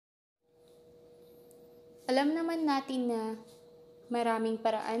Alam naman natin na maraming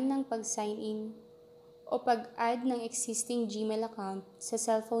paraan ng pag-sign in o pag-add ng existing Gmail account sa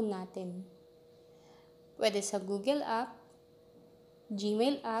cellphone natin. Pwede sa Google app,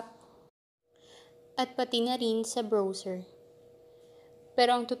 Gmail app, at pati na rin sa browser.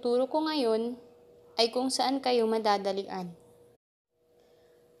 Pero ang tuturo ko ngayon ay kung saan kayo madadalian.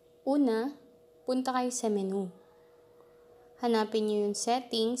 Una, punta kayo sa menu. Hanapin niyo yung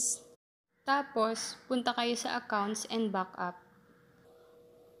settings, tapos punta kayo sa accounts and backup.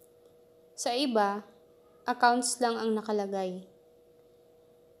 Sa iba, accounts lang ang nakalagay.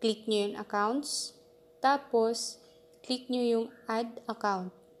 Click niyo yung accounts, tapos click niyo yung add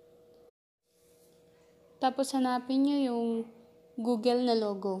account. Tapos hanapin niyo yung Google na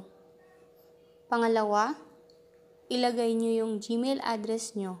logo. Pangalawa, ilagay niyo yung Gmail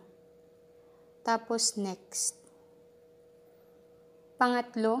address niyo. Tapos next.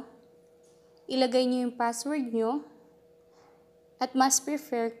 Pangatlo, ilagay niyo yung password niyo. At mas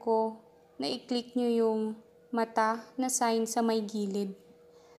prefer ko na i-click nyo yung mata na sign sa may gilid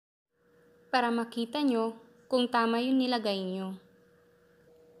para makita nyo kung tama yung nilagay nyo.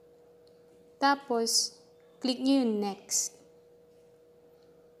 Tapos, click nyo yung next.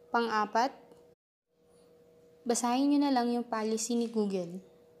 Pang-apat, basahin nyo na lang yung policy ni Google.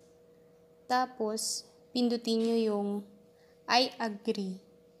 Tapos, pindutin nyo yung I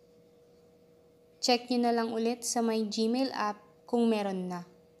agree. Check nyo na lang ulit sa may Gmail app kung meron na.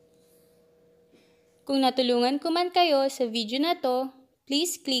 Kung natulungan ko man kayo sa video na to,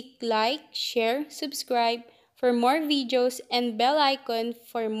 please click like, share, subscribe for more videos and bell icon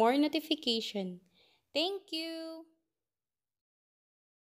for more notification. Thank you!